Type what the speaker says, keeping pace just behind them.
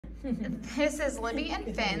This is Libby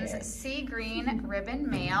and Finn's sea green ribbon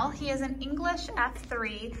male. He is an English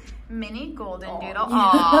F3 mini golden doodle.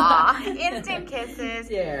 Aww, instant kisses.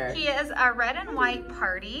 Yeah. He is a red and white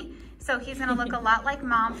party, so he's gonna look a lot like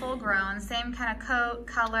mom, full grown. Same kind of coat,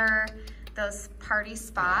 color, those party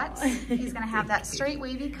spots. He's gonna have that straight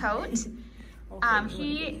wavy coat.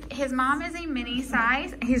 His mom is a mini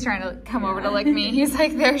size. He's trying to come over to lick me. He's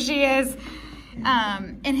like, there she is.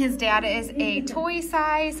 And his dad is a toy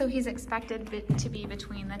size, so he's expected to be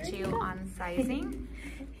between the two on sizing,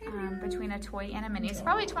 between a toy and a mini. So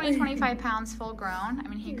probably 20, 25 pounds full grown. I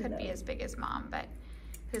mean, he could be as big as mom, but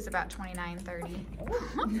who's about 29, 30.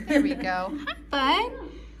 There we go. But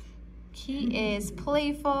he is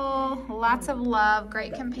playful, lots of love,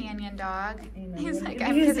 great companion dog. He's like,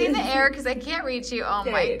 I'm kissing the air because I can't reach you. Oh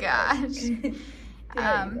my gosh.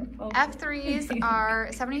 F3s are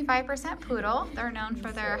 75% poodle. They're known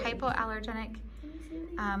for their hypoallergenic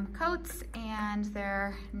coats and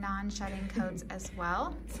their non-shedding coats as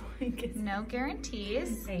well. No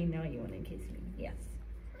guarantees. I know you want to kiss me. Yes.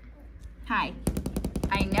 Hi.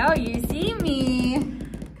 I know you see me.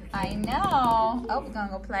 I know. Oh, we're gonna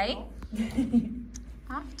go play.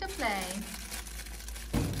 Off to play.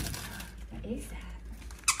 What is that?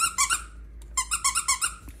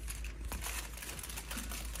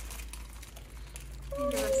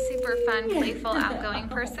 He's a super fun, playful, outgoing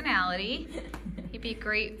personality. He'd be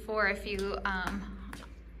great for if you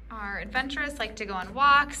are adventurous, like to go on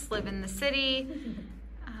walks, live in the city,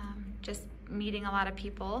 just meeting a lot of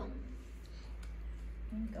people.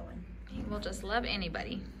 I'm going. He will just love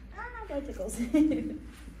anybody. Ah, bicycles.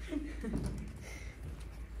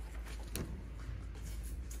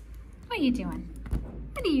 What are you doing?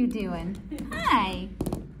 What are you doing? Hi.